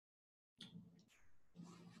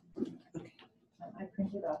I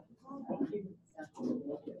printed off. Thank you.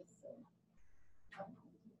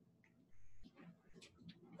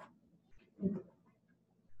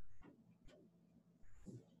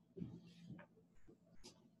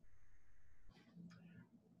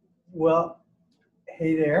 Well,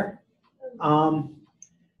 hey there.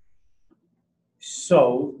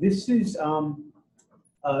 So this is a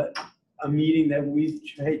meeting that we've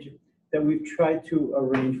tried to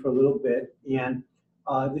arrange for a little bit, and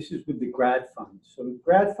this is with the Grad Fund. So the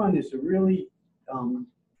Grad Fund is a really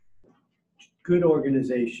good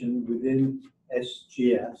organization within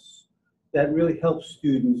SGS that really helps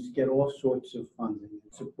students get all sorts of funding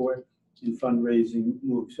and support in fundraising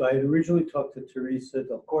moves. So I had originally talked to Teresa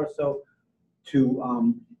Del Corso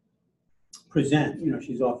to present,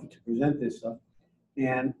 she's offered to present this stuff,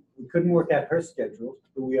 and we couldn't work out her schedule,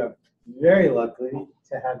 but we are very lucky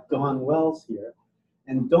to have Dawn Wells here.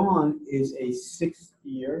 And Dawn is a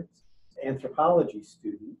 6th-year anthropology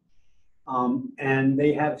student, and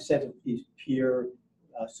they have a set of these peer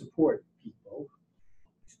support people,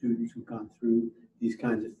 students who've gone through these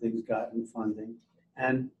kinds of things, gotten funding.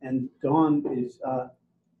 And Dawn is,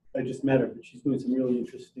 I just met her, but she's doing some really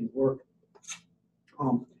interesting work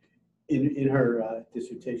in her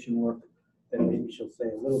dissertation work that maybe she'll say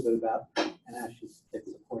a little bit about, and how she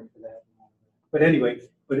gets support for that. But anyway,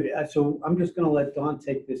 so I'm just going to let Dawn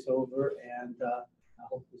take this over, and I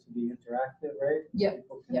hope this will be interactive, right? Yep.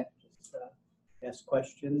 People can Yep. just ask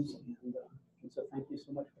questions, and so thank you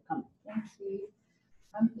so much for coming. Thank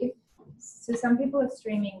you. So some people are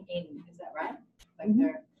streaming in, is that right? Like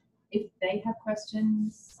they're, if they have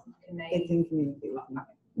questions, can they? They can communicate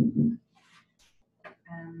with me.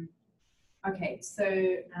 Okay, so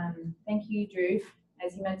thank you, Drew.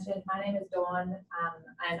 As you mentioned, my name is Dawn,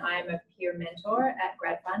 and I'm a peer mentor at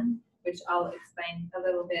Grad Fund, which I'll explain a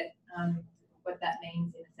little bit what that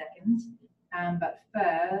means in a second. But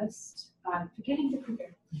first, forgetting to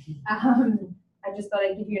prepare. I just thought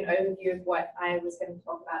I'd give you an overview of what I was going to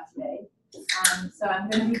talk about today. So I'm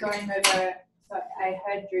going to be going over, so I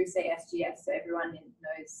heard Drew say SGS, so everyone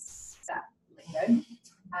knows that lingo.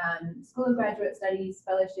 School of Graduate Studies,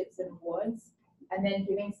 fellowships and awards, and then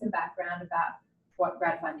giving some background about what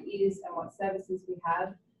Grad Fund is and what services we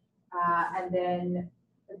have, and then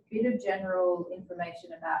a bit of general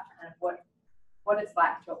information about kind of what it's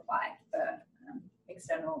like to apply for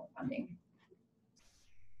external funding.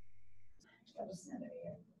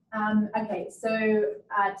 Okay, so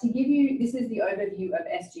to give you, this is the overview of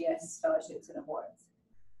SGS fellowships and awards.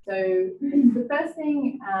 So the first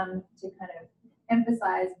thing to kind of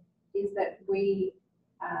emphasize is that we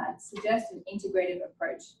suggest an integrative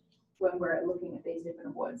approach when we're looking at these different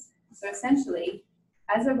awards. So essentially,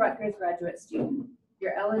 as a Rutgers graduate student,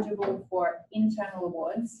 you're eligible for internal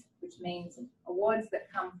awards, which means awards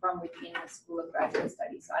that come from within the School of Graduate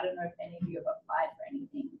Studies. So I don't know if any of you have applied for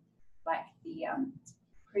anything like the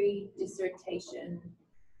pre-dissertation,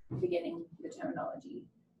 beginning the terminology.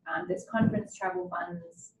 There's conference travel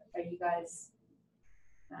funds. Are you guys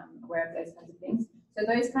aware of those kinds of things? So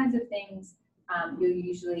those kinds of things you'll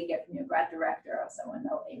usually get from your grad director or someone.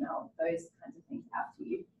 They'll email those kinds of things out to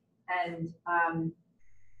you. And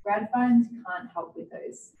Grad Fund can't help with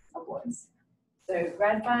those awards. So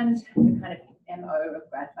Grad Fund, the kind of MO of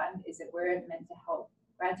Grad Fund is that we're meant to help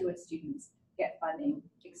graduate students get funding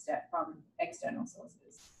from external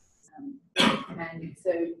sources. And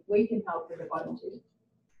so we can help with the bottom two.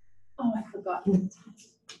 Oh, I forgot.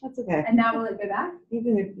 That's okay. And now will it go back?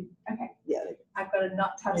 Even if you, Okay. yeah. I've got to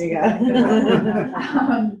not touch There you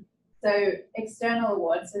it. So external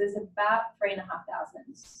awards. So there's about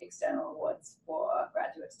 3,500 external awards for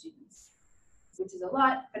graduate students, which is a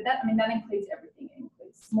lot. But that includes everything. It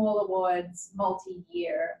includes small awards,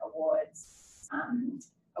 multi-year awards,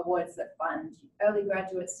 awards that fund early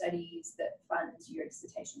graduate studies, that fund your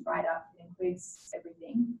dissertation write-up. It includes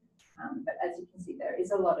everything. But as you can see, there is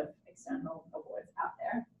a lot of external awards out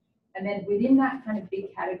there. And then within that kind of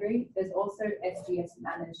big category, there's also SGS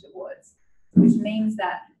managed awards, which means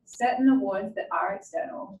that certain awards that are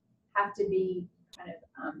external have to be kind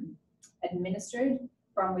of administered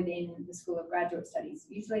from within the School of Graduate Studies.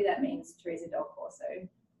 Usually that means Teresa Del Corso,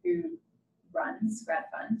 who runs Grad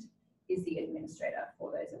Fund, is the administrator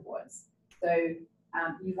for those awards. So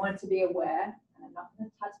you want to be aware, and I'm not going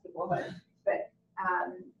to touch the board, but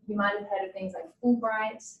you might have heard of things like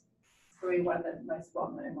Fulbright, probably one of the most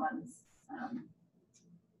well-known ones.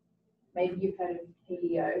 Maybe you've heard of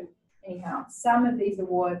PEO. Anyhow, some of these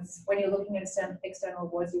awards, when you're looking at external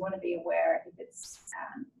awards, you want to be aware if it's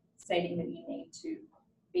stating that you need to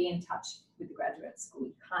be in touch with the graduate school.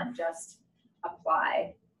 You can't just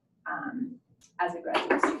apply as a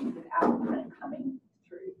graduate student without kind of coming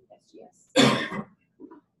through SGS.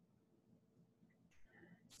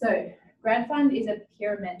 So Grad Fund is a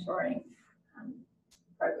peer mentoring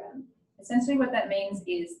program. Essentially what that means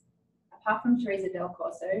is, apart from Teresa Del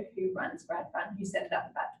Corso, who runs Grad Fund, who set it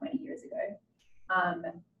up about 20 years ago,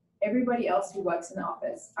 everybody else who works in the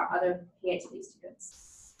office are other PhD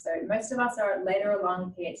students. So most of us are later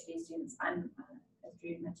along PhD students. I'm, as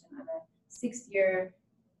Drew mentioned, I'm a 6th year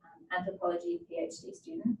anthropology PhD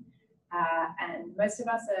student. And most of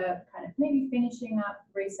us are kind of maybe finishing up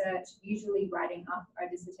research, usually writing up our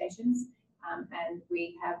dissertations. And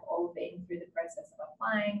we have all been through the process of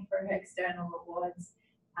applying for external awards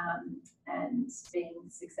and being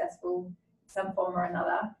successful in some form or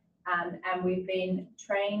another. And we've been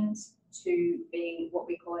trained to be what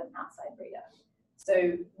we call an outside reader.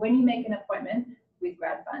 So when you make an appointment with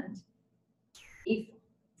Grad Fund, if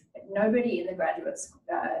nobody in the graduates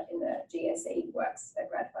in the GSE works at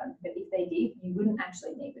Grad Fund, but if they did, you wouldn't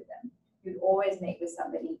actually meet with them. You'd always meet with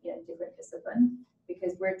somebody in a different discipline,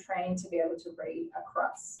 because we're trained to be able to read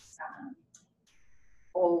across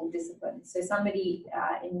all disciplines. So somebody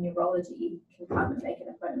in neurology can come and make an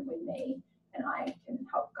appointment with me, and I can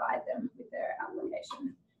help guide them with their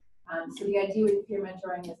application. So the idea with peer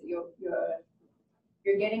mentoring is that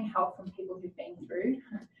you're getting help from people who've been through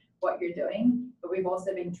what you're doing, but we've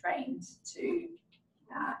also been trained to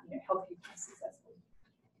help you be successful.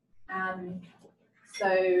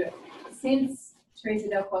 So since Teresa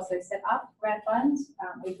Del Corso set up Grad Fund,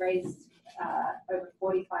 we've raised over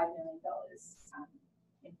 $45 million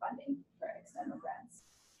in funding for external grants.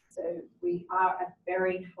 So we are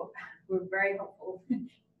we're very helpful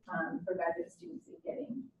for graduate students in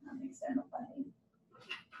getting external funding.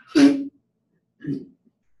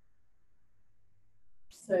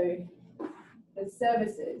 So the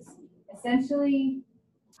services, essentially,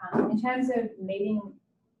 in terms of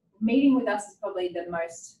meeting with us is probably the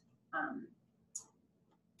most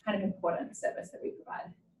kind of important service that we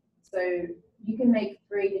provide. So you can make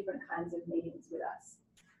 3 different kinds of meetings with us.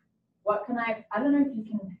 What can I don't know if you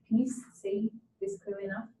can you see this clearly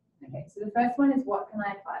enough? Okay, so the first one is what can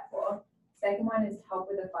I apply for? Second one is help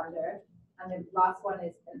with a funder. And the last one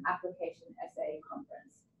is an application essay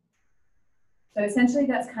conference. So essentially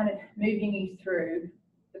that's kind of moving you through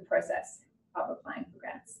the process of applying for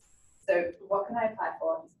grants. So what can I apply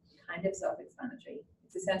for is kind of self-explanatory.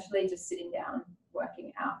 It's essentially just sitting down,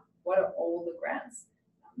 working out what are all the grants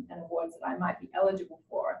and awards that I might be eligible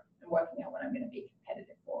for, and working out what I'm going to be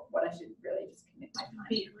competitive for, what I should really just commit my time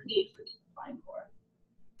to applying for.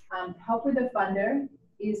 Help with a funder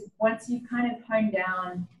is once you kind of hone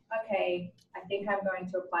down, okay, I think I'm going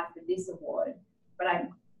to apply for this award, but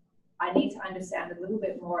I need to understand a little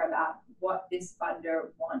bit more about what this funder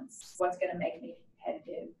wants, what's going to make me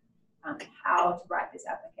competitive, how to write this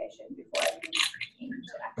application before I begin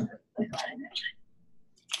to actually apply it.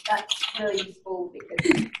 That's really useful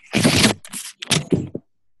because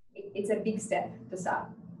it's a big step to start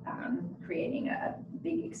creating a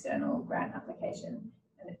big external grant application,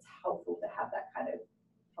 and it's helpful to have that kind of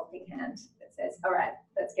helping hand that says, all right,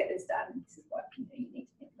 let's get this done. This is what you need to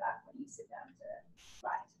think about when you sit down to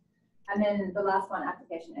write. And then the last one,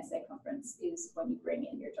 application essay conference, is when you bring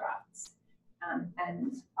in your drafts.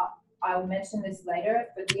 And I'll mention this later,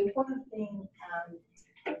 but the important thing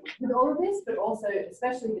with all of this, but also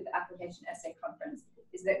especially with the application essay conference,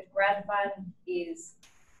 is that Grad Fund is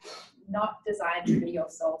not designed to be your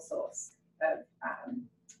sole source of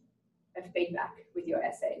feedback with your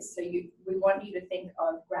essays. So we want you to think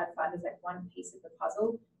of Grad Fund as like one piece of the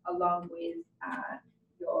puzzle, along with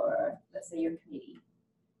let's say your committee,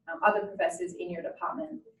 other professors in your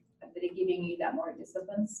department that are giving you that more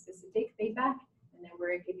discipline-specific feedback, and then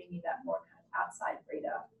we're giving you that more kind of outside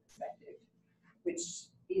reader perspective, which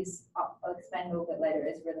is, I'll explain a little bit later,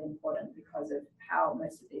 is really important because of how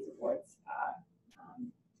most of these awards are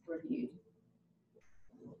reviewed.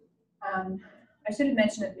 I should have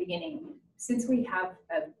mentioned at the beginning, since we have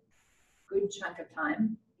a good chunk of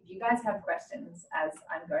time, if you guys have questions as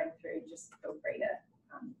I'm going through, just feel free to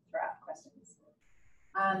throw out questions.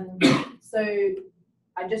 So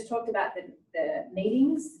I just talked about the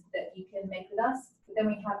meetings that you can make with us, but then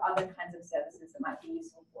we have other kinds of services that might be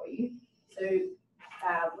useful for you. So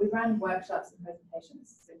we run workshops and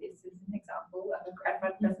presentations. So this is an example of a Grad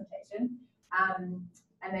Fund presentation.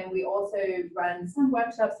 And then we also run some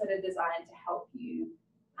workshops that are designed to help you.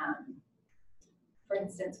 For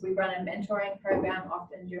instance, we run a mentoring program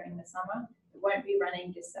often during the summer. It won't be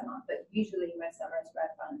running this summer, but usually most summers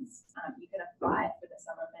Grad Funds, you can apply for the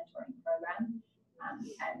summer mentoring program,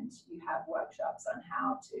 and you have workshops on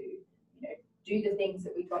how to, do the things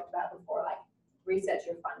that we talked about before, like research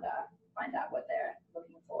your funder, find out what they're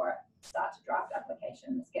looking for, start to draft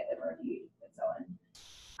applications, get them reviewed, and so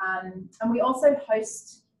on. And we also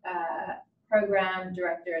host program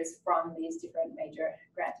directors from these different major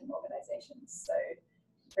granting organizations. So,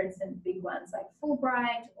 for instance, big ones like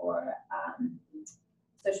Fulbright or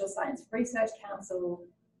Social Science Research Council.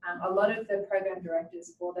 A lot of the program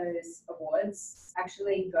directors for those awards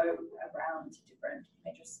actually go around to different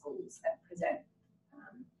major schools and present,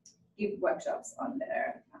 give workshops on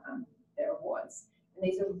their awards. And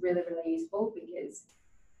these are really, really useful because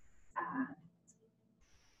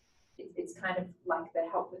it's kind of like the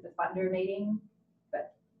help with the funder meeting,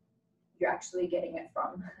 but you're actually getting it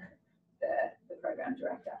from the program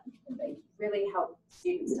director. And they really help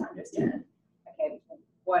students to understand, okay,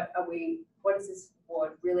 what is this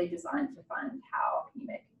award really designed to fund? How can you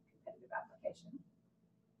make a competitive application?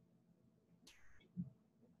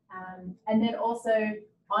 And then also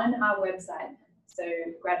on our website, so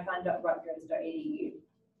gradfund.rutgers.edu,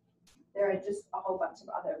 there are just a whole bunch of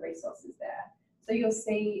other resources there. So you'll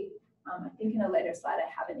see, I think in a later slide, I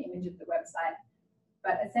have an image of the website,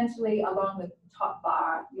 but essentially along the top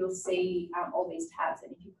bar, you'll see all these tabs.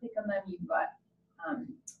 And if you click on them, you've got,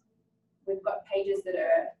 we've got pages that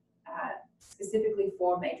are specifically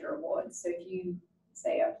for major awards. So if you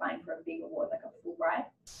say are applying for a big award like a Fulbright,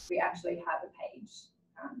 we actually have a page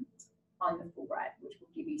on the Fulbright, which will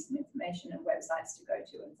give you some information and websites to go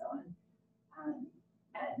to and so on.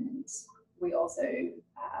 And we also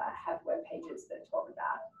have web pages that talk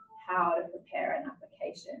about how to prepare an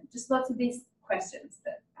application. Just lots of these questions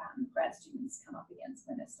that grad students come up against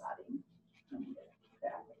when they're starting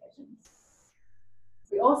their applications.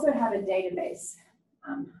 We also have a database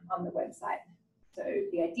on the website. So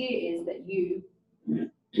the idea is that you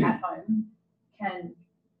at home can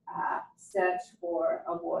search for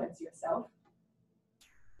awards yourself.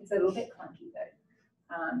 It's a little bit clunky though.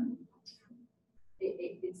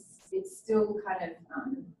 It's still kind of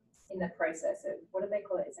in the process of, what do they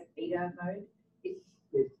call it? It's like beta mode.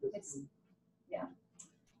 It's yeah,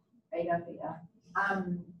 beta.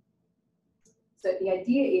 So the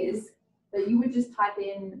idea is that you would just type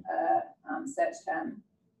in a search term,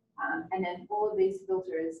 and then all of these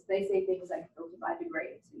filters, they say things like filter by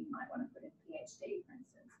degree, so you might want to put in PhD, for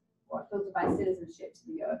instance, or filter by citizenship,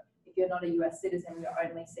 so if you're not a US citizen, you're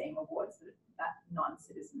only seeing awards that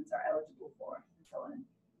non-citizens are eligible for, and so on.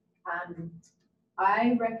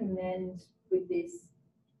 I recommend with this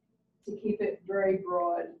to keep it very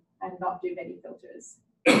broad and not do many filters,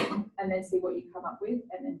 and then see what you come up with,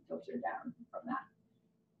 and then filter down from that.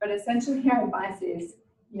 But essentially our advice is,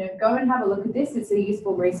 go and have a look at this. It's a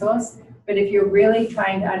useful resource, but if you're really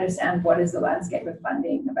trying to understand what is the landscape of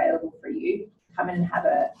funding available for you, come in and have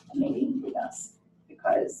a meeting with us,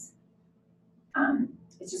 because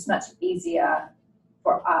it's just much easier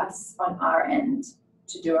for us on our end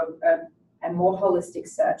to do a more holistic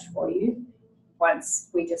search for you once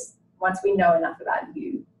we know enough about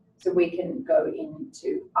you, so we can go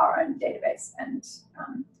into our own database and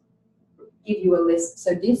give you a list.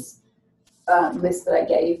 So this list that I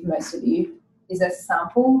gave most of you is a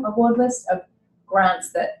sample award list of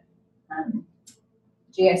grants that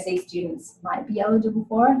GSE students might be eligible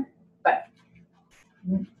for, but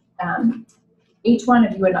each one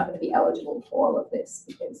of you are not going to be eligible for all of this,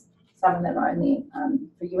 because some of them are only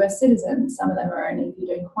for US citizens, some of them are only if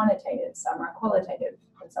you're doing quantitative, some are qualitative,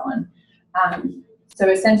 and so on. So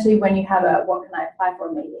essentially, when you have a what can I apply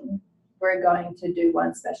for meeting, we're going to do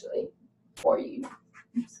one specially for you.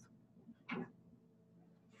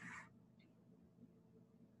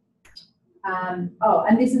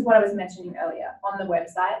 And this is what I was mentioning earlier on the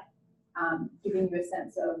website, giving you a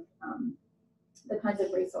sense of the kinds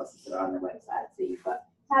of resources that are on the website. So you've got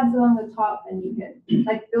tabs along the top, and you can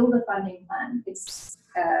build a funding plan. It's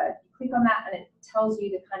you click on that, and it tells you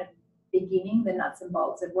the kind of beginning, the nuts and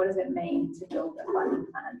bolts of what does it mean to build a funding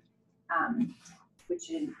plan, which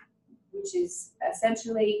is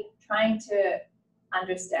essentially trying to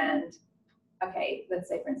understand, okay, let's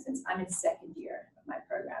say for instance, I'm in second year of my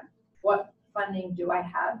program. What funding do I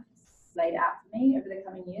have laid out for me over the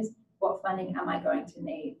coming years? What funding am I going to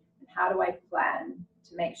need? And how do I plan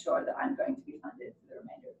to make sure that I'm going to be funded for the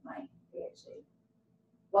remainder of my PhD?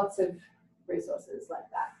 Lots of resources like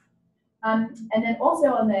that. And then also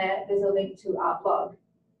on there's a link to our blog.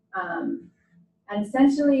 And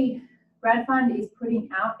essentially, GradFund is putting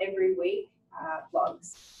out every week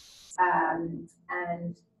blogs.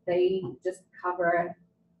 And they just cover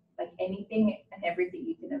anything and everything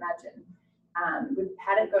you can imagine. We've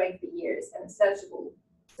had it going for years, and it's searchable.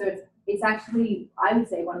 So it's actually, I would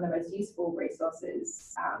say, one of the most useful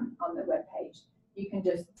resources on the webpage. You can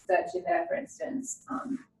just search in there, for instance,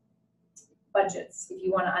 budgets. If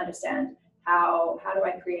you want to understand how do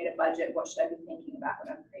I create a budget, what should I be thinking about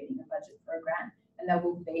when I'm creating a budget for a grant, and there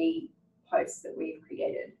will be posts that we've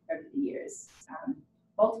created over the years,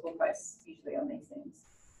 multiple posts usually on these things.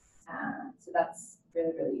 So that's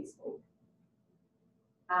really, really useful.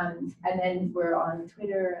 And then we're on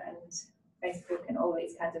Twitter and Facebook and all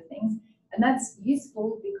these kinds of things. And that's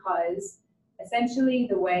useful because essentially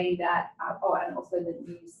the way that, and also the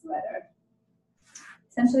newsletter,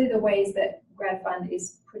 essentially the ways that Grad Fund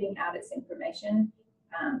is putting out its information.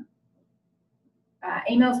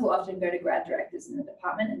 Emails will often go to grad directors in the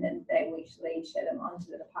department, and then they will usually share them on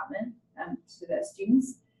to the department, to the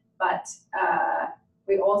students. But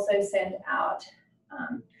we also send out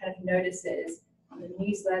kind of notices on the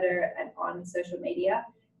newsletter and on social media.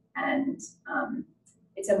 And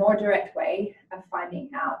it's a more direct way of finding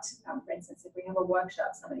out, for instance, if we have a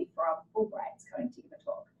workshop, somebody from Fulbright is going to give a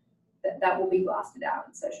talk, that will be blasted out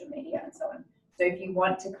on social media and so on. So if you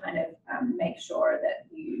want to kind of make sure that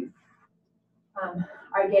you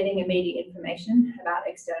are getting immediate information about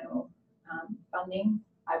external funding,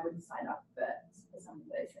 I would sign up for some of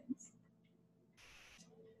those things.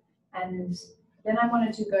 And then I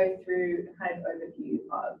wanted to go through a kind of overview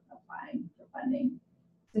of applying for funding.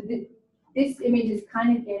 So this image is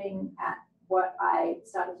kind of getting at what I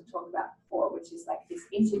started to talk about before, which is like this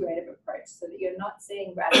integrative approach, so that you're not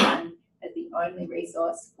seeing Grad Fund as the only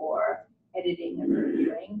resource for editing and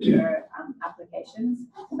reviewing your applications,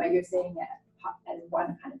 but you're seeing it as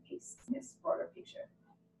one kind of piece in this broader picture.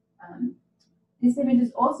 This image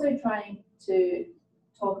is also trying to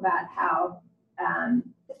talk about how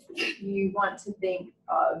you want to think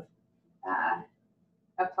of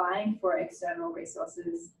applying for external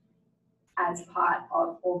resources as part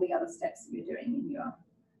of all the other steps that you're doing in your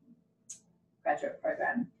graduate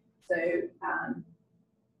program. So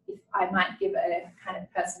if I might give a kind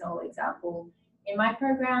of personal example, in my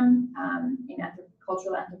program in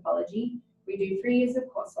cultural anthropology, we do 3 years of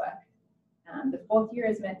coursework. The 4th year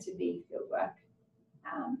is meant to be fieldwork.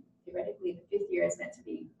 Theoretically, the 5th year is meant to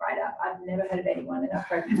be write-up. I've never heard of anyone in our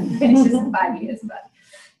program who finishes in 5 years, but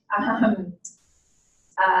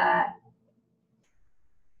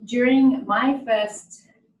during my first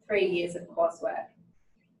 3 years of coursework,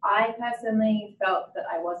 I personally felt that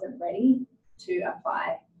I wasn't ready to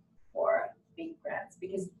apply for big grants,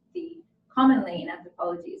 because commonly in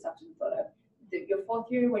anthropology it's often thought of that your 4th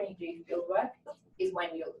year, when you do fieldwork, is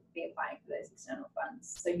when you'll be applying for those external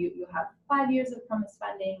funds. So you'll have 5 years of promised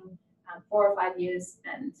funding, 4 or 5 years,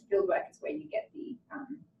 and fieldwork is where you get the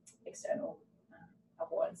external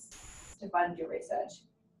awards to fund your research.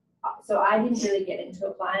 So I didn't really get into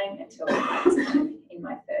applying until I was kind of in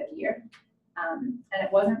my 3rd year. And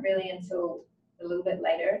it wasn't really until a little bit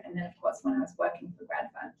later, and then of course when I was working for Grad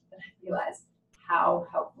Fund, that I realized how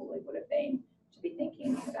helpful it would have been to be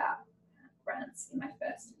thinking about grants in my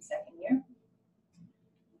 1st and 2nd year.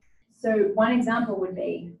 So one example would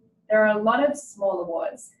be, there are a lot of small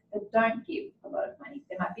awards that don't give a lot of money.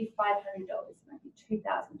 There might be $500, it might be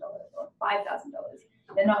 $2,000 or $5,000.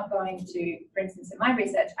 They're not going to, for instance, in my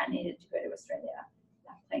research, I needed to go to Australia.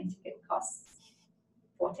 That plane ticket costs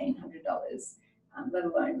 $1,400, let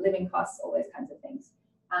alone living costs, all those kinds of things.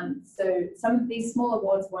 So some of these small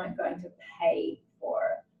awards weren't going to pay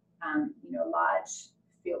for a large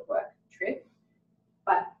fieldwork trip,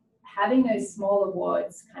 but having those small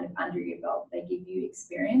awards kind of under your belt, they give you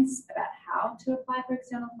experience about how to apply for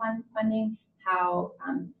external funding, how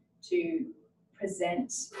to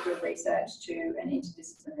present your research to an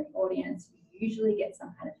interdisciplinary audience. You usually get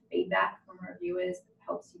some kind of feedback from reviewers that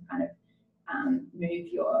helps you kind of move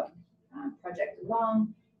your project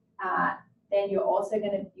along. Then you're also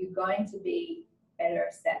going to be better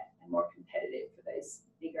set and more competitive for those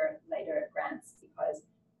bigger later grants, because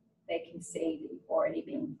they can see that you've already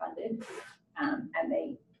been funded, and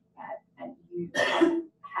you have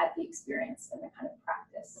had the experience and the kind of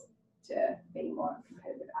practice to be more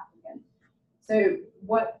competitive applicant. So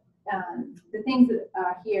what the things that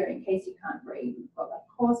are here, in case you can't read, we've got like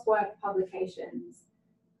coursework, publications,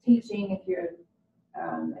 teaching if you're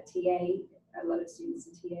a TA, a lot of students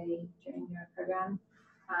in TA during your program.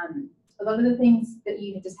 A lot of the things that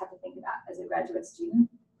you just have to think about as a graduate student,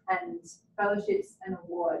 and fellowships and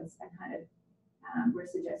awards are kind of, we're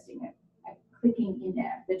suggesting a clicking in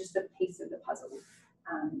there. They're just a piece of the puzzle.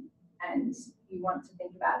 And you want to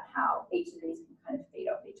think about how each of these can kind of feed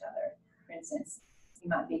off each other. For instance, you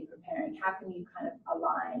might be preparing, how can you kind of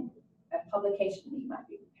align a publication that you might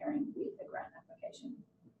be preparing with a grant application?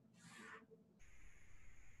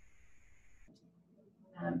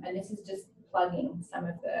 And this is just plugging some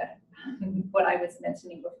of the, what I was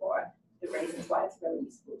mentioning before, the reasons why it's really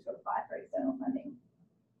useful to apply for external funding.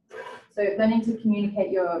 So learning to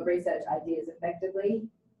communicate your research ideas effectively.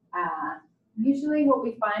 Usually what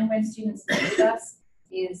we find when students meet with us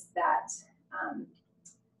is that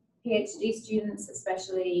PhD students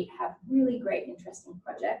especially have really great interesting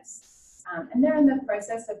projects, and they're in the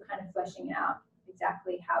process of kind of fleshing out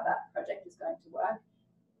exactly how that project is going to work,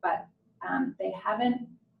 but they haven't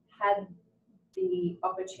had the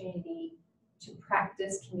opportunity to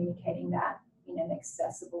practice communicating that in an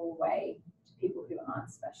accessible way to people who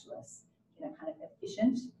aren't specialists, in a kind of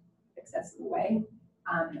efficient, accessible way.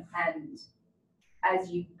 And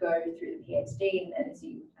as you go through the PhD and then as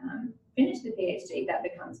you finish the PhD, that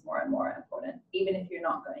becomes more and more important, even if you're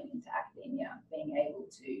not going into academia, being able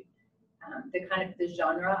to, the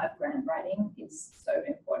genre of grant writing is so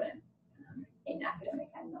important in academic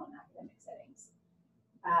and non-academic settings.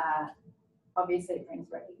 Obviously it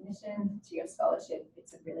brings recognition to your scholarship.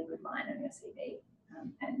 It's a really good line on your CV.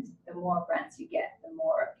 And the more grants you get, the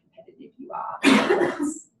more competitive you are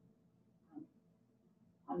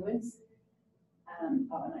onwards. And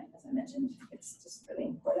as I mentioned, it's just really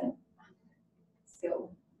important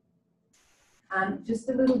skill. Just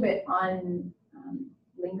a little bit on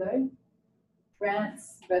lingo,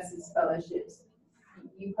 grants versus fellowships.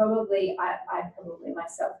 You probably, I probably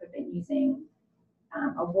myself have been using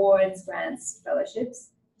awards, grants,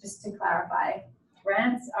 fellowships. Just to clarify,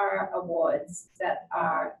 grants are awards that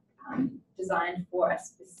are designed for a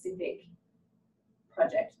specific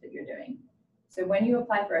project that you're doing. So when you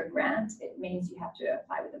apply for a grant, it means you have to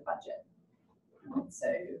apply with a budget. So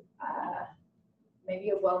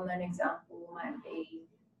maybe a well-known example might be,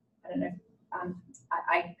 I don't know,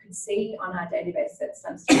 I could see on our database that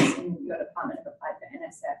some students in your department have applied for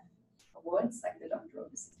NSF awards, like the doctoral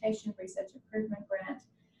dissertation research improvement grant.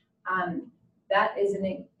 That is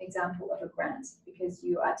an example of a grant, because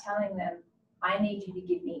you are telling them, I need you to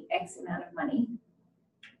give me X amount of money.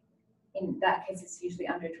 In that case, it's usually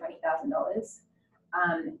under $20,000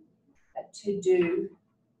 to do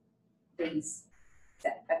these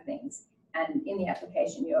set of things. And in the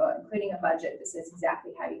application, you're including a budget that says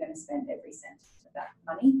exactly how you're going to spend every cent of that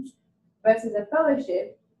money. Versus a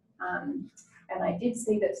fellowship, and I did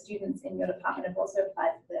see that students in your department have also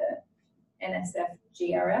applied for the NSF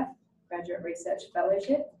GRF, Graduate Research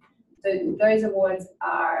Fellowship. So those awards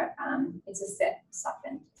are, it's a set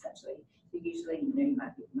stipend essentially. So usually, you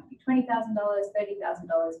might be $20,000,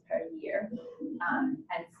 $30,000 per year,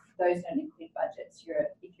 and those don't include budgets.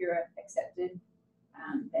 If you're accepted,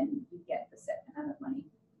 then you get the set amount of money.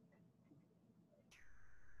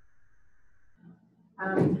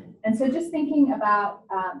 And so just thinking about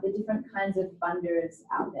the different kinds of funders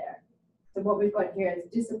out there. So what we've got here is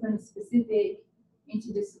discipline-specific,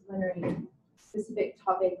 interdisciplinary, specific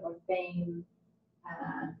topic or theme,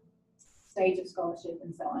 stage of scholarship,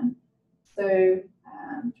 and so on. So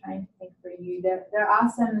I'm trying to think for you, there are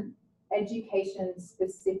some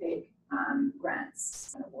education-specific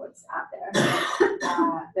grants and awards out there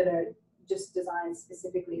that are just designed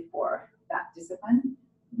specifically for that discipline.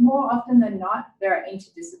 More often than not, there are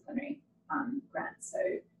interdisciplinary grants. So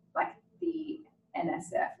like the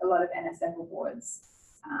NSF, a lot of NSF awards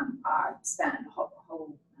span a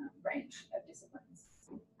whole range of disciplines.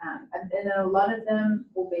 And then a lot of them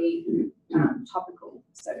will be topical.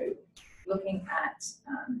 So looking at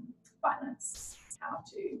violence, how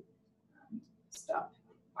to stop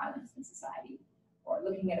violence in society, or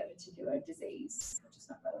looking at a particular disease, which is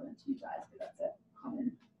not relevant to you guys, but that's a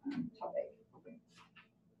common topic.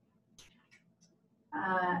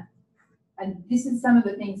 And this is some of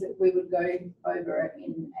the things that we would go over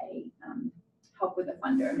in a help with a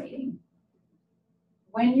funder meeting.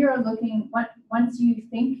 When you're looking, once you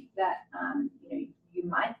think that you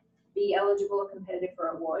might be eligible or competitive for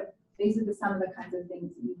an award, these are some of the kinds of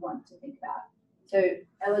things that you want to think about. So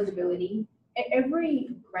eligibility, every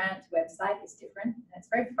grant website is different, and it's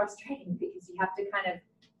very frustrating because you have to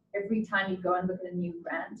every time you go and look at a new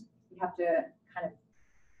grant, you have to kind of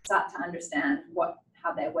start to understand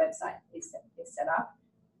how their website is set up.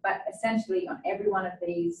 But essentially on every one of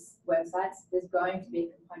these websites, there's going to be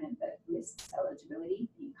a component that lists eligibility.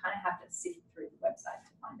 You kind of have to sift through the website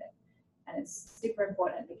to find it. And it's super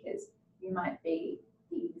important because you might be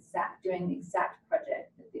doing the exact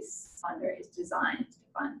project that this funder is designed to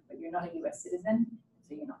fund, but you're not a US citizen,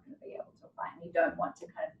 so you're not going to be able to apply. And you don't want to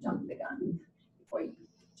kind of jump the gun before you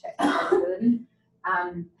check eligibility.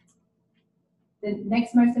 The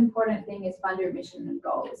next most important thing is funder mission and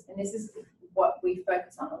goals. And this is what we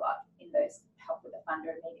focus on a lot in those help with the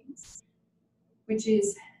funder meetings, which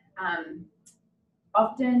is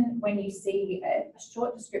often when you see a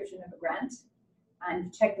short description of a grant,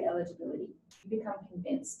 and check the eligibility. You become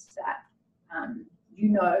convinced that you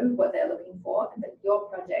know what they're looking for and that your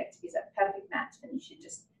project is a perfect match, and you should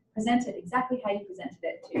just present it exactly how you presented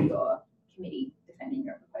it to your committee defending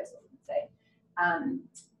your proposal, let's say.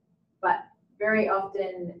 But very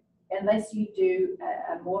often, unless you do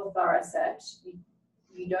a more thorough search,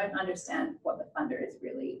 you don't understand what the funder is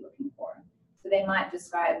really looking for. So they might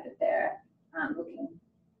describe that they're looking,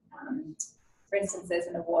 for instance, there's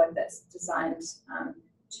an award that's designed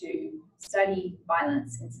to study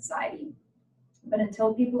violence in society. But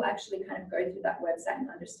until people actually kind of go through that website and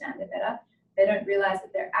understand it better, they don't realize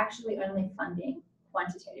that they're actually only funding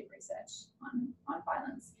quantitative research on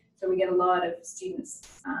violence. So we get a lot of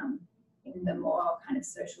students in the more kind of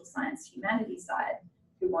social science humanities side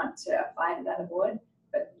who want to apply to that award,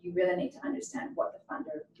 but you really need to understand what the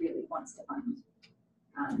funder really wants to fund,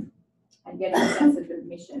 and get a sense of the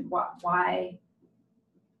mission. Why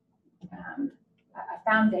a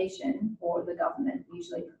foundation or the government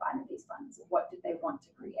usually provided these funds? What did they want to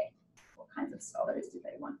create? What kinds of scholars did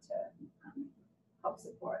they want to help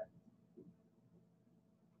support?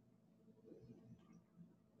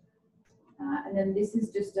 And then this is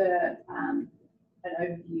just an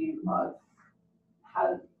overview of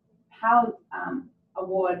how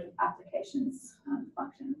award applications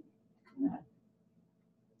function in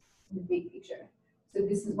the big picture. So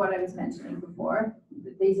this is what I was mentioning before.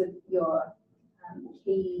 These are your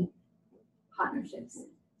key partnerships.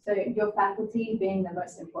 So your faculty being the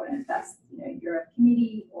most important. That's, you're a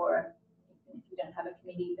committee, or if you don't have a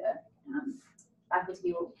committee, the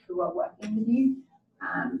faculty who are working with you.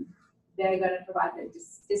 They're going to provide the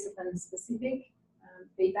discipline-specific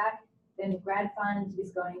feedback. Then the grad fund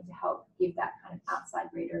is going to help give that kind of outside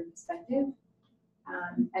reader perspective.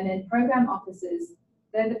 And then program officers,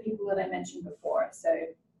 they're the people that I mentioned before. So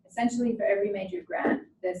essentially for every major grant,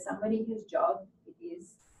 there's somebody whose job it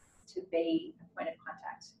is to be a point of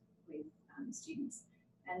contact with students.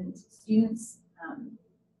 And students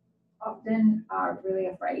often are really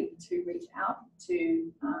afraid to reach out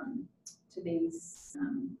to these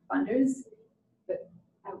funders, but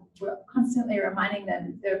we're constantly reminding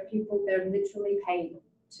them there are people, they're literally paid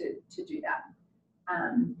to do that.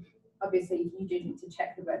 Obviously, you do need to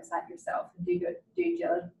check the website yourself and do your due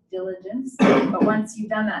diligence, but once you've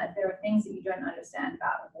done that, if there are things that you don't understand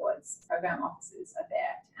about awards, program officers are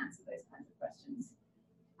there to answer those kinds of questions.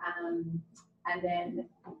 And then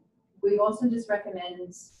we also just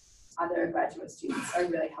recommend other graduate students are a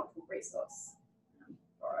really helpful resource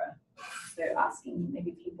so asking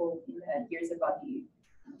maybe people in the years above you,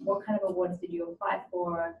 what kind of awards did you apply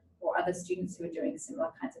for, or other students who are doing similar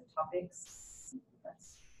kinds of topics.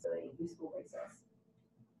 That's a really useful resource.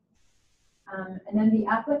 And then the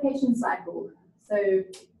application cycle. So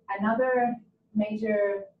another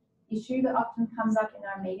major issue that often comes up in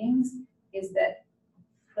our meetings is that,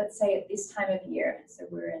 let's say at this time of year, so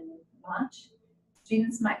we're in March,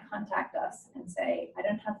 students might contact us and say, I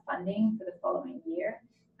don't have funding for the following year,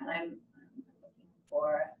 and I'm looking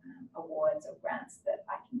for awards or grants that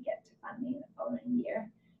I can get to fund me in the following year.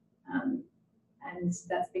 And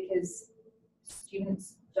that's because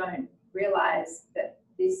students don't realize that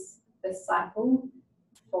the cycle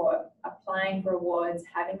for applying for awards,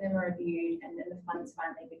 having them reviewed, and then the funds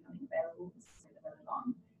finally becoming available is really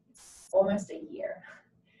long. It's almost a year.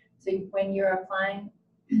 So when you're applying,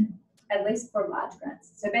 at least for large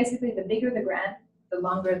grants. So basically, the bigger the grant, the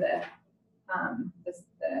longer the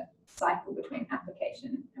cycle between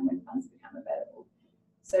application and when funds become available.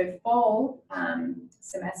 So fall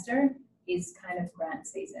semester is kind of grant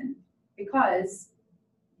season, because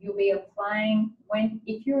you'll be applying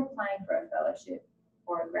if you're applying for a fellowship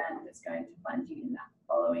or a grant that's going to fund you in that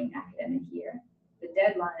following academic year, the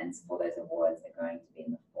deadlines for those awards are going to be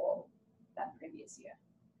in the fall that previous year.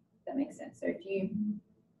 That makes sense. So if we're in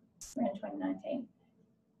 2019,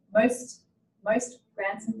 most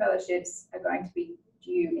grants and fellowships are going to be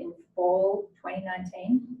due in fall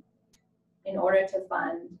 2019 in order to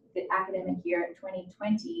fund the academic year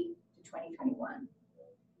 2020 to 2021.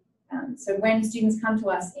 So when students come to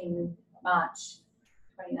us in March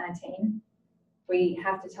 2019, we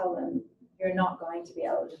have to tell them you're not going to be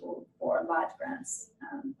eligible for large grants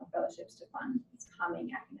or fellowships to fund this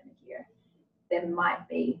coming academic year. There might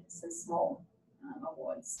be some small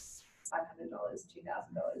awards, $500,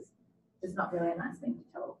 $2,000. It's not really a nice thing to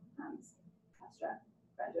tell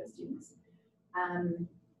graduate students.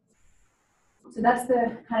 So that's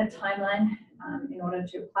the kind of timeline in order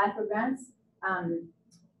to apply for grants.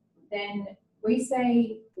 Then we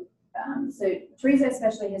say, so Teresa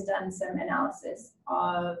especially has done some analysis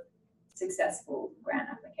of successful grant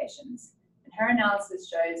applications. Her analysis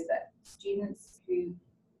shows that students who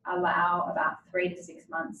allow about 3 to 6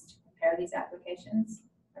 months to prepare these applications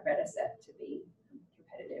are better set to be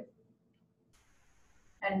competitive.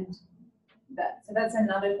 And so that's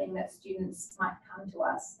another thing, that students might come to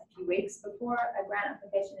us a few weeks before a grant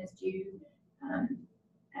application is due,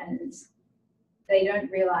 and they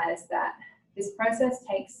don't realize that this process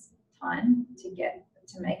takes time to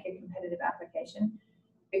make a competitive application,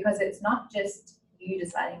 because it's not just you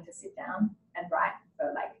deciding to sit down and write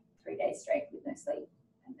for like 3 days straight with no sleep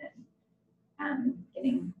and then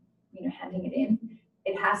handing it in.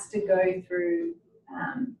 It has to go through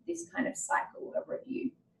this kind of cycle of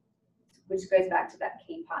review, which goes back to that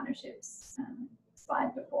key partnerships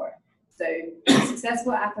slide before. So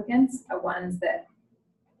successful applicants are ones that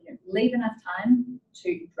leave enough time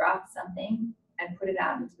to draft something and put it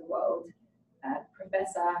out into the world.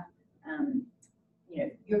 Professor,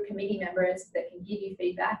 your committee members that can give you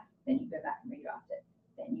feedback, then you go back and redraft it.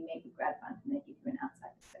 Then you meet with grad fund and they give you an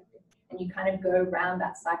outside perspective. And you kind of go around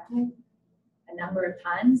that cycle a number of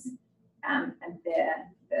times, and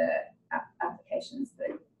the applications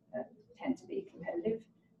that tend to be competitive.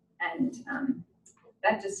 And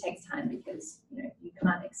that just takes time, because you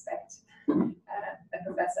can't expect a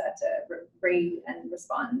professor to read and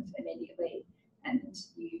respond immediately, and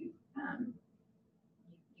you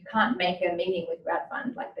can't make a meeting with grad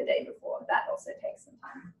fund like the day before. That also takes some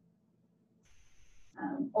time.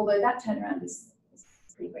 Although that turnaround is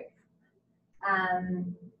pretty quick.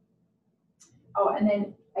 And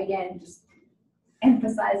then again, just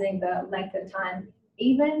emphasizing the length of time.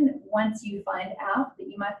 Even once you find out that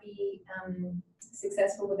you might be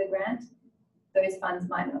successful with a grant, those funds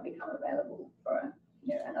might not become available for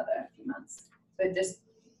another few months. So just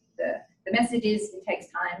the message is, it takes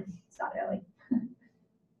time. Start early.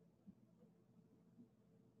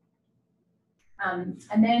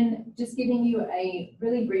 And then just giving you a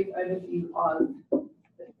really brief overview of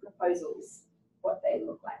the proposals, what they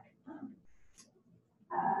look like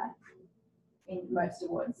in most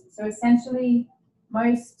awards. So essentially,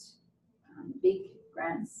 most big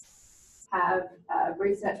grants have a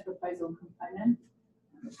research proposal component,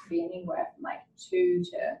 which could be anywhere from like 2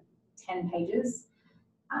 to 10 pages,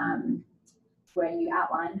 where you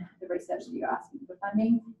outline the research that you're asking for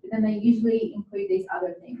funding. But then they usually include these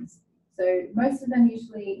other things. So most of them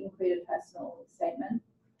usually include a personal statement.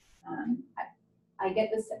 I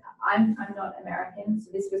get this, I'm not American,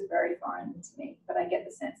 so this was very foreign to me, but I get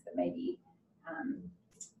the sense that maybe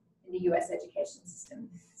in the US education system,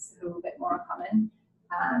 it's a little bit more common.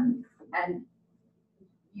 And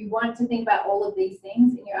you want to think about all of these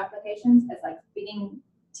things in your applications as like fitting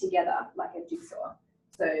together like a jigsaw.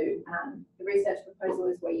 So the research proposal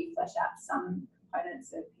is where you flesh out some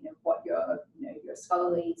components of what your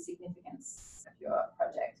scholarly significance of your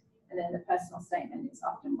project, and then the personal statement is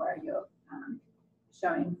often where you're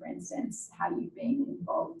showing, for instance, how you've been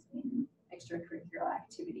involved in extracurricular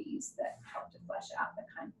activities that help to flesh out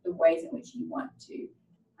the ways in which you want to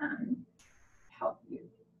help you,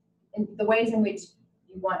 in the ways in which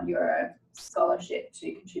you want your scholarship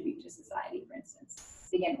to contribute to society, for instance.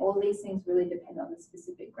 Again, all these things really depend on the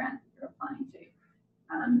specific grant that you're applying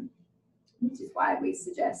to, which is why we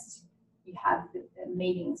suggest you have the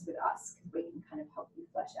meetings with us, because we can kind of help you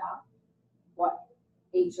flesh out what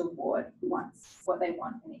each award wants, what they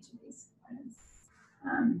want in each of these components.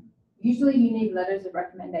 Usually you need letters of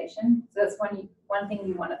recommendation. So that's one thing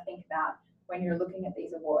you want to think about when you're looking at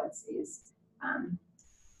these awards is,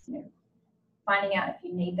 finding out if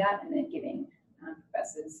you need that, and then giving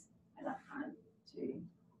professors enough time to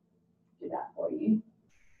do that for you.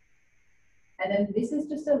 And then this is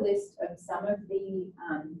just a list of some of the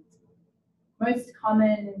most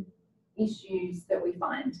common issues that we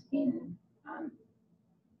find in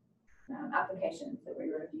applications that we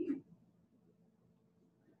review.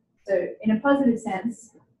 So in a positive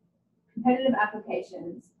sense, competitive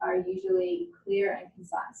applications are usually clear and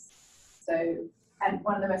concise. So, and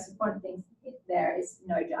one of the most important things there is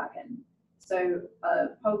no jargon. So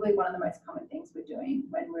probably one of the most common things we're doing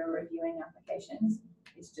when we're reviewing applications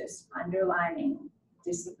is just underlining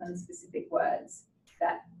discipline-specific words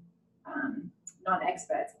that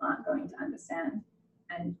non-experts aren't going to understand,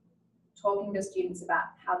 and talking to students about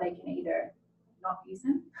how they can either not use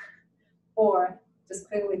them or just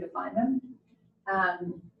clearly define them.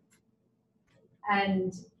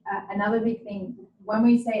 Another big thing, when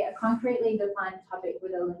we say a concretely defined topic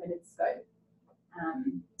with a limited scope,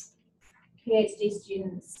 PhD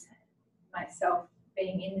students, myself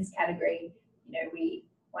being in this category, we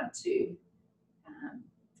want to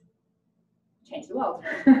change the world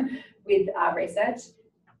with our research.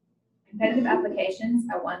 Competitive applications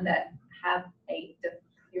are one that have a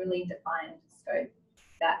clearly defined scope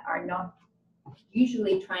that are not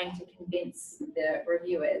usually trying to convince the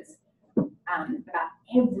reviewers about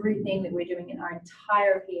everything that we're doing in our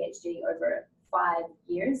entire PhD over 5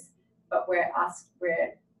 years, but we're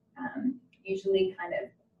usually kind of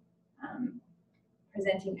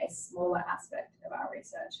presenting a smaller aspect of our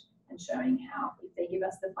research and showing how, if they give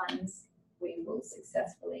us the funds, we will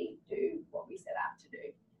successfully do what we set out to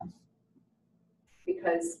do.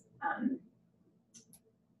 Because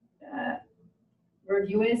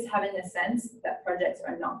reviewers having the sense that projects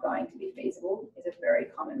are not going to be feasible is a very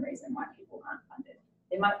common reason why people aren't funded.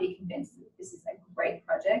 They might be convinced that this is a great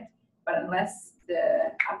project, but unless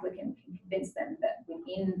the applicant can convince them that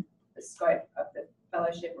within the scope of the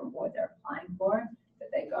fellowship reward they're applying for, that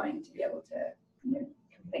they're going to be able to, you know,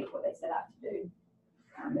 complete what they set out to do,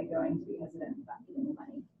 they're going to be hesitant about giving the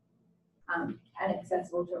money. And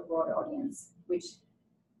accessible to a broader audience, which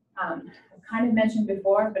I've kind of mentioned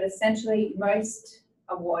before, but essentially most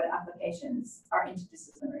award applications are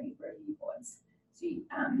interdisciplinary review boards. So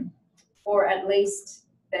or at least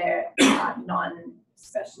they're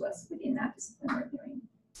non-specialists within that discipline reviewing.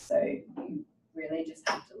 So you really just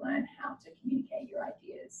have to learn how to communicate your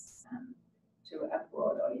ideas to a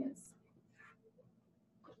broad audience.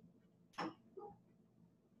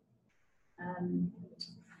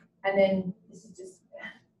 And then this is just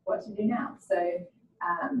what to do now. So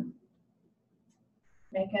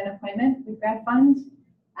make an appointment with Grad Fund,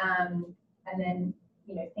 and then,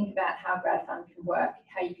 you know, think about how Grad Fund can work,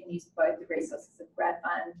 how you can use both the resources of Grad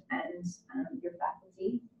Fund and your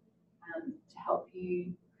faculty to help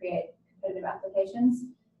you create competitive applications,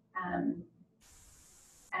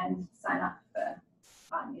 and sign up for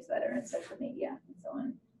our newsletter and social media and so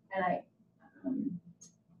on. And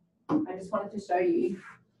I just wanted to show you,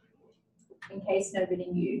 in case nobody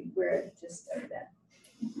knew, we're just over there.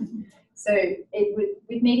 So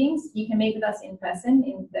with meetings, you can meet with us in person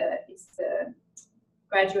in it's the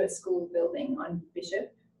graduate school building on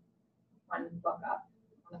Bishop, one block up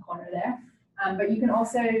on the corner there. But you can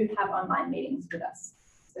also have online meetings with us.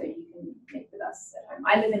 So you can meet with us at home.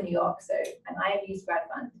 I live in New York, and I have used Grad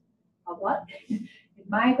Fund a lot in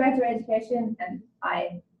my graduate education, and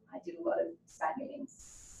I did a lot of side meetings.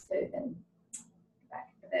 So then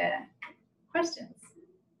back to their questions.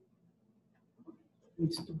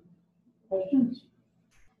 Questions?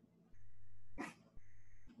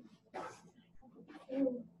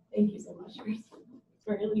 Thank you so much. It's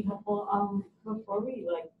really helpful. Before we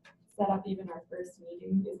set up even our first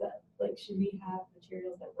meeting, is that should we have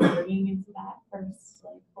materials that we're bringing into that first,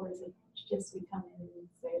 or is it just we come in and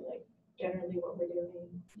say generally what we're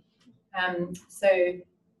doing? So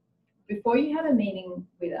before you have a meeting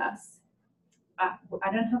with us, I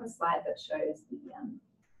don't have a slide that shows the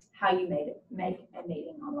how you make a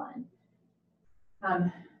meeting online.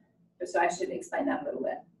 So I should explain that a little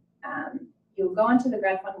bit. You'll go onto the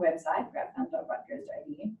Grad Fund website,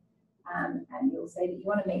 gradfund.rutgers.edu, and you'll say that you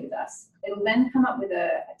want to meet with us. It'll then come up with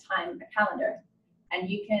a calendar, and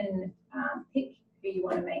you can pick who you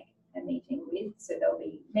want to make a meeting with. So there'll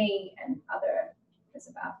be me and there's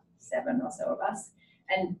about 7 or so of us.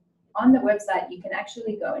 And on the website, you can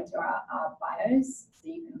actually go into our bios. So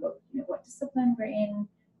you can look, what discipline we're in.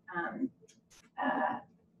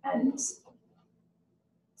 And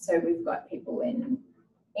so we've got people in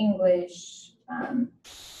English, I'm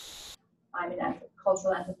in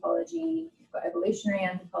cultural anthropology, we've got evolutionary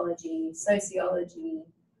anthropology, sociology,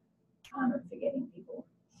 I'm forgetting people.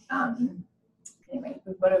 Anyway,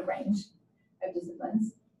 we've got a range of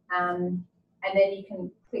disciplines. And then you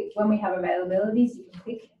can click, when we have availabilities, you can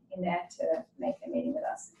click in there to make a meeting with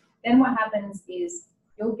us. Then what happens is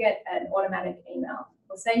you'll get an automatic email.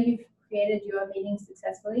 We'll say you've created your meeting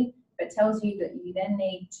successfully, but tells you that you then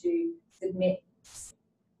need to submit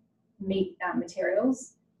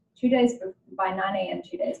materials 2 days by 9 a.m.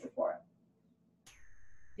 2 days before.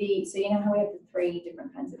 So you know how we have the 3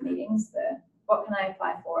 different kinds of meetings, the what can I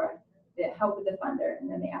apply for, the help with the funder, and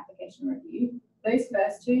then the application review. Those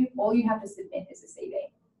first 2, all you have to submit is a CV.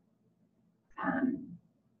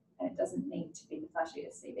 And it doesn't need to be the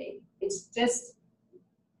flashiest CV. It's just,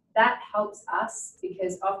 that helps us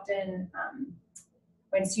because often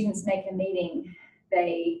when students make a meeting,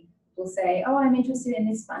 they will say, oh, I'm interested in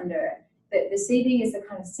this funder. The CV is the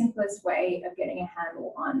kind of simplest way of getting a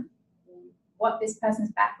handle on what this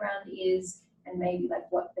person's background is and maybe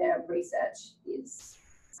what their research is.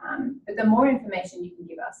 But the more information you can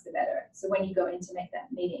give us, the better. So when you go in to make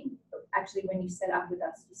that meeting, actually when you set up with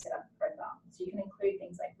us, you set up a profile. So you can include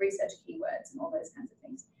things like research keywords and all those kinds of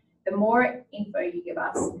things. The more info you give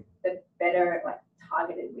us, the better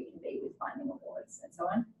targeted we can be with finding awards and so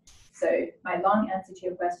on. So my long answer to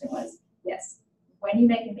your question was, yes, when you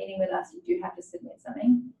make a meeting with us, you do have to submit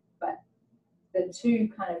something, but the two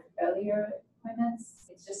kind of earlier appointments,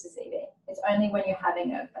 it's just a CV. It's only when you're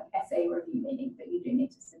having an essay review meeting that you do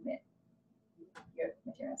need to submit your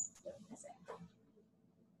materials, your essay.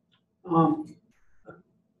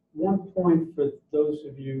 One point for those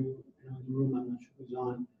of you in the room, I'm not sure who's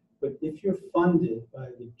on, but if you're funded by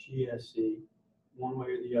the GSE, one way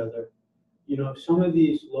or the other, some of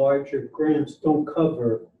these larger grants don't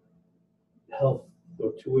cover health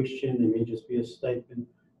or tuition. They may just be a stipend.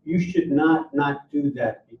 You should not do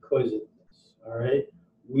that because of this, all right?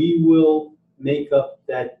 We will make up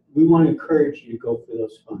that. We want to encourage you to go for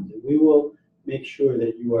those funding. We will make sure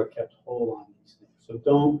that you are kept whole on these things. So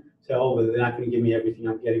don't say, oh, well, they're not going to give me everything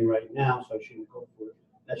I'm getting right now, so I shouldn't go for it.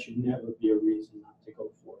 That should never be a reason not to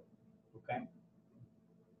go for it, okay?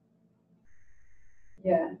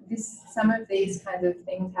 Yeah, some of these kinds of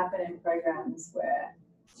things happen in programs where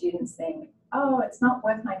students think, oh, it's not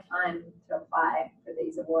worth my time to apply for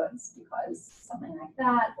these awards because something like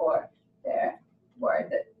that, or they're worried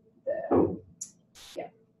that for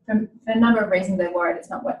a number of reasons they're worried it's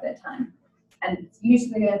not worth their time. And it's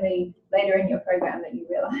usually only later in your program that you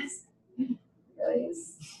realize it really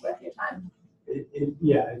is worth your time.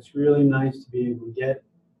 Yeah, it's really nice to be able to get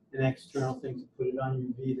an external thing to put it on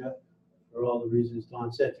your Vita for all the reasons Dawn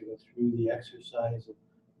said, to go through the exercise of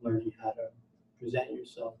learning how to present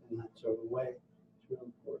yourself in that sort of way. It's really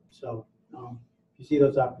important. So if you see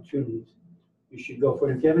those opportunities, you should go for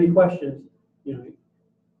it. If you have any questions,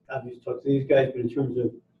 obviously talk to these guys, but in terms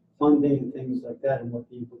of funding and things like that and what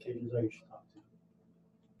the implications are, you should talk to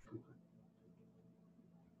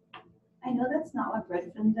them. I know that's not what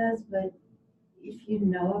Redfin does, but if you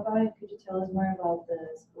know about it, could you tell us more about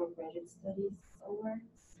the School of Graduate Studies award?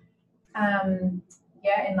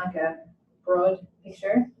 Yeah, in like a broad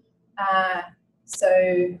picture.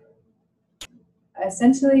 So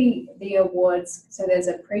essentially the awards, so there's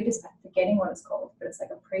a forgetting what it's called, but it's like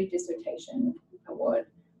a pre-dissertation award.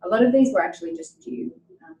 A lot of these were actually just due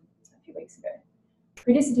a few weeks ago.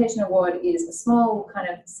 Pre-dissertation award is a small kind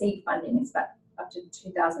of seed funding. It's about up to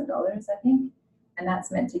 $2,000, I think. And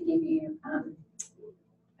that's meant to give you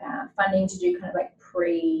funding to do kind of like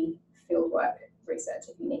pre-fieldwork research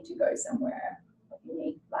if you need to go somewhere, if you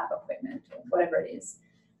need lab equipment or whatever it is.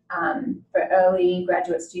 For early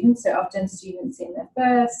graduate students, so often students in their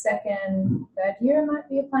first, second, third year might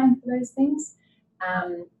be applying for those things.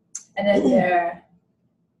 And then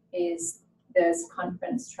there's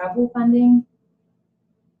conference travel funding.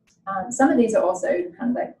 Some of these are also kind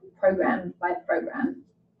of like program by program.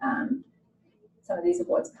 Some of these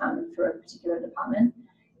awards come through a particular department.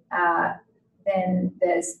 Then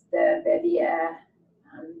there's the Verviers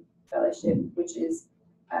Fellowship, which is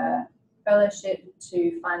a fellowship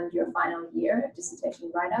to fund your final year of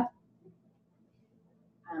dissertation write-up.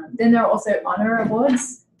 Then there are also honor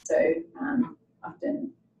awards. So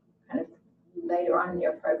often kind of later on in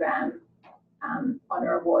your program,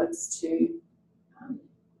 honor awards to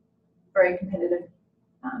very competitive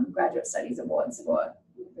graduate studies awards for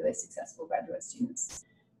really successful graduate students.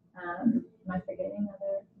 Am I forgetting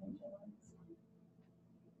other major ones?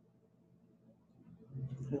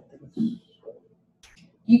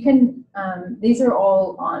 You can, these are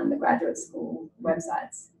all on the graduate school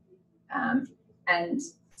websites. And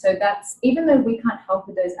so that's, even though we can't help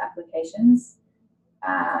with those applications,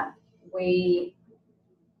 we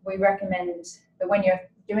recommend that when you're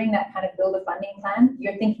doing that kind of build a funding plan,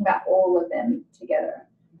 you're thinking about all of them together.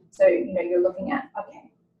 So, you're looking at,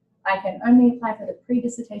 okay, I can only apply for the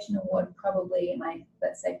pre-dissertation award probably in my,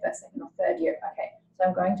 let's say, first, second, or third year. Okay, so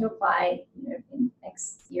I'm going to apply, in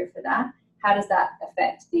next year for that. How does that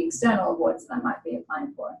affect the external awards that I might be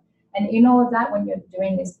applying for? And in all of that, when you're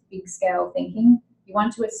doing this big scale thinking, you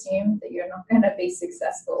want to assume that you're not going to be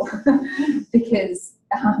successful because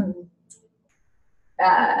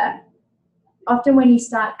often when you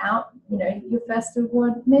start out, your first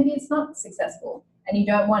award, maybe it's not successful, and you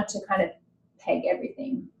don't want to kind of peg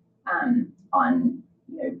everything on,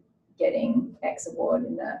 getting X award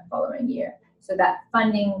in the following year. So that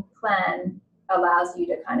funding plan allows you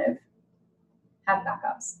to kind of have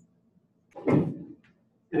backups. And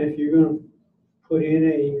if you're going to put in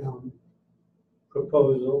a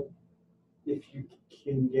proposal, if you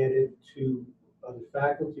can get it to other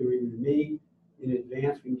faculty or even me in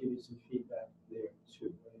advance, we can give you some feedback there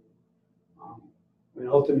too. Right?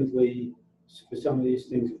 Ultimately, for some of these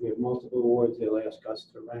things, if we have multiple awards, they'll ask us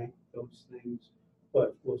to rank those things,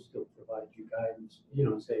 but we'll still provide you guidance.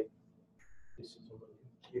 Say this is a little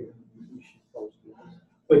here, we should post this.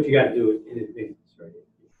 But you got to do it in advance, right?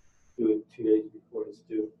 Do it 2 days before it's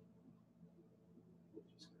due.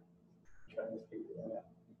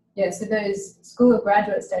 Yeah, so those School of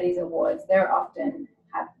Graduate Studies awards, they're often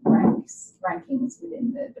have rankings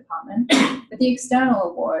within the department, but the external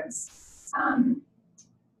awards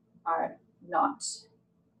are not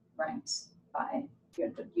ranked by your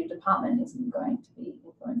department isn't going to be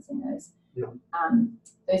influencing those. Yeah.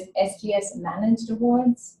 Those SGS managed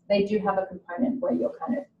awards, they do have a component where you're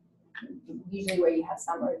kind of, usually where you have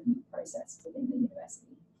some review process within the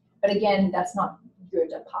university. But again, that's not your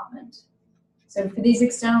department. So for these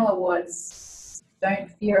external awards, don't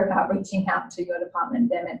fear about reaching out to your department.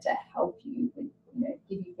 They're meant to help you with,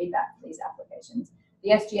 give you feedback for these applications.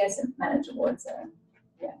 The SGS and managed awards are,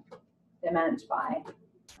 they're managed by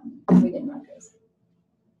within Rutgers.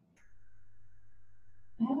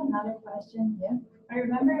 I have another question. Yeah. I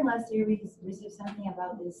remember last year we received something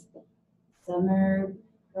about this summer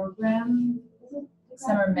program. Is it the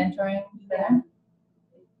Summer program? mentoring. Yeah.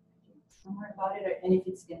 Somewhere about it, it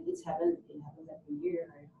happens every year.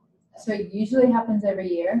 So it usually happens every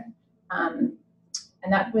year. And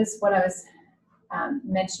that was what I was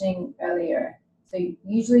mentioning earlier. So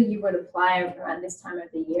usually you would apply around this time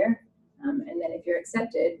of the year. And then if you're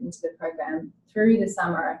accepted into the program through the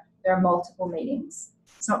summer, there are multiple meetings.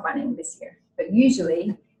 It's not running this year, but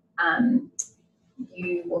usually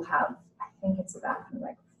you will have, I think it's about kind of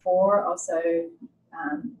like 4 or so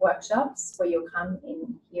workshops where you'll come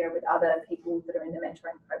in here with other people that are in the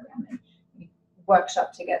mentoring program and you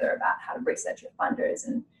workshop together about how to research your funders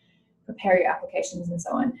and prepare your applications and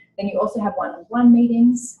so on. Then you also have one-on-one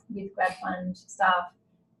meetings with grad fund staff.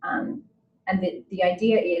 And the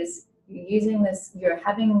idea is you're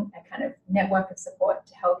having a kind of network of support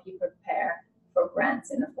to help you prepare for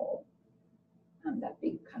grants in the fall, that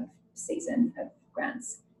big kind of season of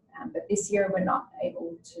grants. But this year we're not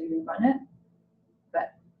able to run it,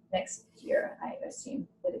 but next year I assume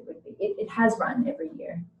that it would be. It has run every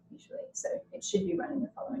year usually, so it should be running the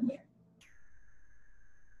following year.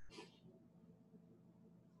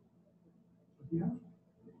 Yeah.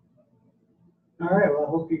 All right, well, I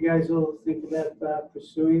hope you guys will think about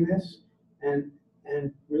pursuing this and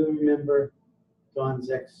really remember Dawn's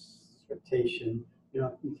exhortation. You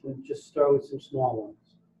can just start with some small ones.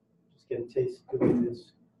 Just get a taste of doing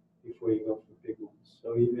this before you go for big ones.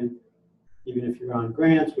 So even if you're on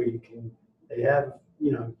grants where you could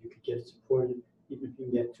get it supported, even if you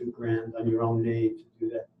can get $2,000 on your own name to do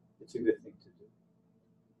that, it's a good thing to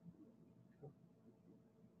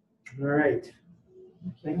do. All right.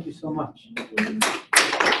 Thank you so much.